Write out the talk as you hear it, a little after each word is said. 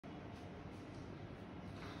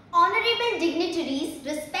Honorable dignitaries,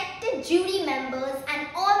 respected jury members and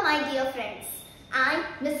all my dear friends. I,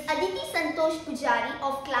 Ms. Aditi Santosh Pujari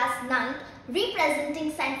of class 9th,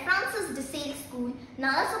 representing St. Francis de Sales School,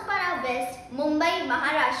 Nalasopara West, Mumbai,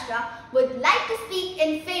 Maharashtra, would like to speak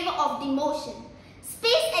in favor of the motion.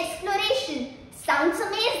 Space exploration sounds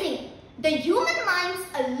amazing. The human minds,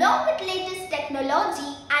 along with latest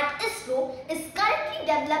technology at ISRO, is currently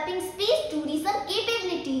developing space tourism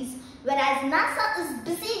capabilities, whereas NASA is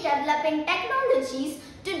busy developing technologies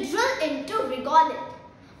to drill into regolith.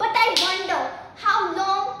 But I wonder, how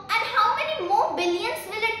long and how many more billions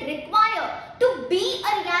will it require to be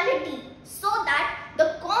a reality so that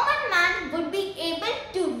the common man would be able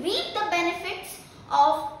to reap the benefits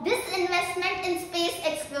of this investment in space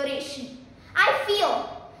exploration? I fear,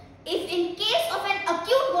 if in case of an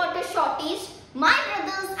acute water shortage, my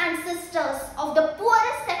brothers and sisters of the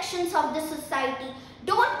poorest sections of the society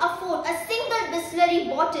don't afford a single Bisleri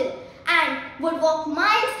bottle and would walk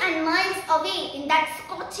miles and miles away in that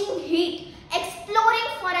scorching heat, exploring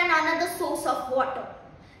for another source of water.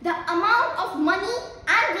 The amount of money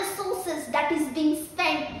and resources that is being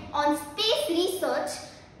spent on space research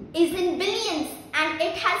is in billions, and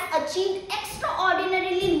it has achieved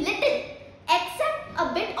extraordinarily little except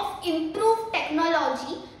a bit of improved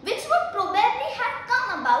technology which would probably have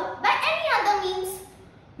come about by any other means.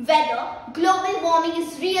 Whether global warming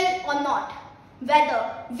is real or not,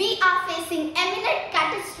 whether we are facing imminent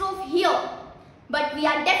catastrophe here, but we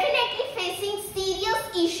are definitely facing serious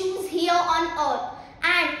issues here on Earth,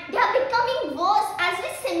 and they are becoming worse as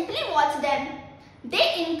we simply watch them.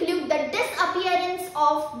 They include the disappearance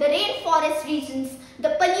of the rainforest regions,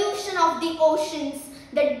 the pollution of the oceans,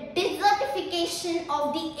 the desertification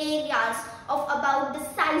of the areas of about the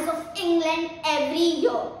size of England every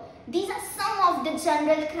year. These are some of the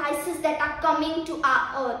general crises that are coming to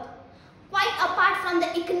our Earth. Quite apart from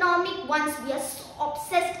the economic ones we are so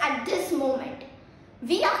obsessed at this moment.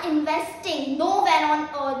 We are investing nowhere on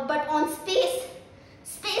Earth but on space.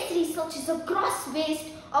 Space research is a gross waste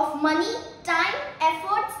of money, time,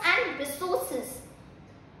 efforts and resources.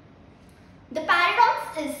 The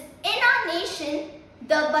paradox is, in our nation,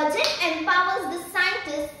 the budget empowers the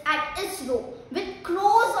scientists at ISRO with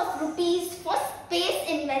crores of rupees for space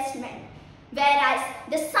investment, whereas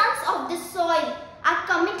the sons of the soil are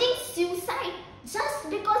committing suicide just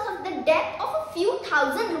because of the debt of a few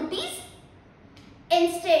thousand rupees.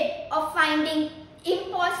 Instead of finding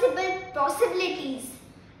impossible possibilities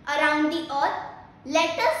around the earth,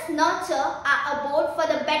 let us nurture our abode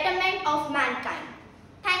for the betterment of mankind.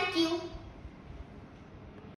 Thank you.